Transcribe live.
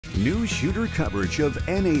Newsshooter coverage of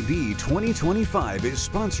NAB 2025 is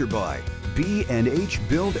sponsored by B&H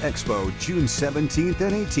Build Expo, June 17th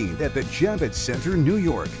and 18th at the Javits Center, New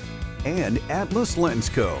York, and Atlas Lens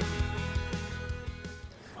Co.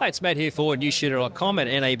 Hi, it's Matt here for Newsshooter.com at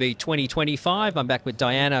NAB 2025. I'm back with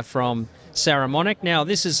Diana from Saramonic. Now,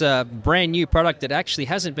 this is a brand new product that actually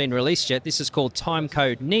hasn't been released yet. This is called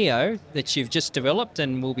Timecode NEO that you've just developed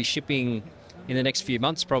and will be shipping in the next few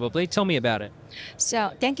months probably. Tell me about it.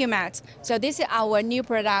 So thank you, Matt. So this is our new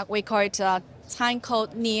product. We call it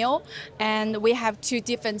Timecode NEO, and we have two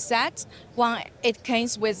different sets. One, it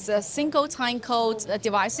comes with a single timecode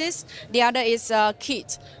devices. The other is a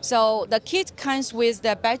kit. So the kit comes with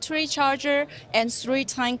the battery charger and 3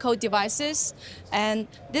 timecode devices. And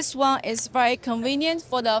this one is very convenient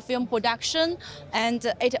for the film production, and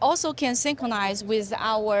it also can synchronize with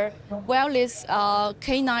our wireless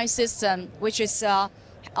K9 system, which is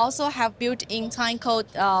also have built-in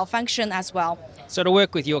timecode function as well. So to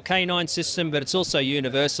work with your K9 system, but it's also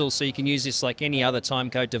universal, so you can use this like any other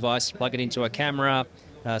timecode device, plug it into a camera,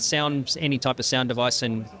 sound, any type of sound device,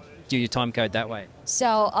 and do your timecode that way.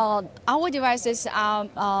 So our devices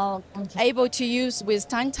are able to use with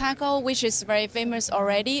Timecode, which is very famous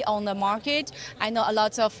already on the market. I know a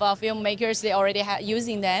lot of filmmakers, they already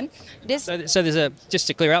using them. So there's a, just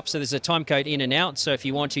to clear up, so there's a timecode in and out. So if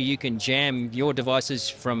you want to, you can jam your devices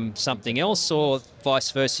from something else, or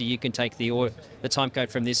vice versa, you can take the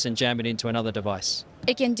timecode from this and jam it into another device.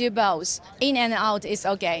 It can do both. In and out is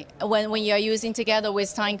okay when you're using together with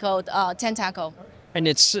Timecode Tentacle. And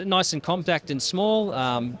it's nice and compact and small,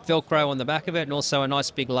 Velcro on the back of it, and also a nice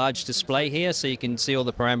big large display here so you can see all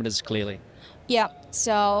the parameters clearly. Yeah,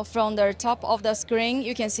 so from the top of the screen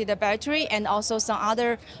you can see the battery and also some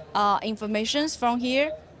other informations from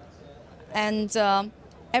here. And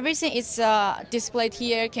everything is displayed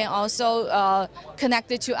here can also connect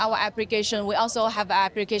it to our application. We also have an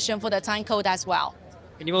application for the timecode as well.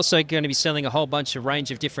 And you're also going to be selling a whole bunch of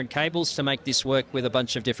range of different cables to make this work with a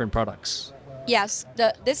bunch of different products. Yes,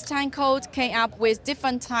 this timecode came up with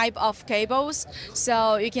different type of cables.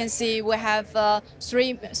 So you can see we have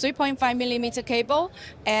 3.5 millimeter cable,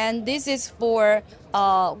 and this is for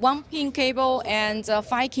 1-pin cable and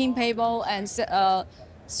 5-pin cable and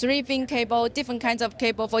 3-pin cable, different kinds of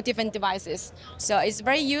cable for different devices. So it's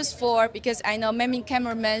very useful because I know many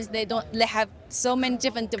cameramen, they have so many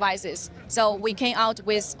different devices. So we came out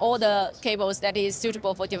with all the cables that is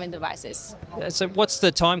suitable for different devices. So what's the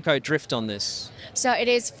timecode drift on this? So it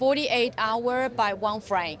is 48 hours by 1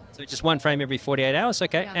 frame. So just 1 frame every 48 hours,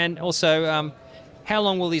 okay. Yeah. And also, how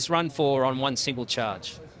long will this run for on one single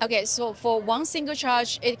charge? Okay, so for one single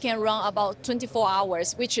charge, it can run about 24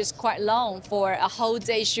 hours, which is quite long for a whole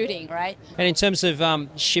day shooting, right? And in terms of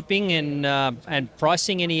shipping and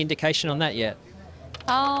pricing, any indication on that yet?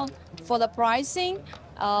 For the pricing,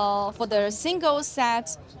 for the single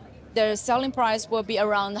set, the selling price will be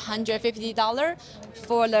around $150.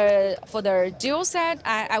 For the dual set,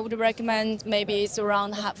 I would recommend maybe it's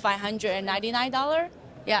around $599.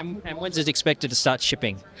 Yeah. And when's it expected to start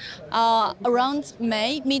shipping? Around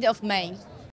May, mid of May.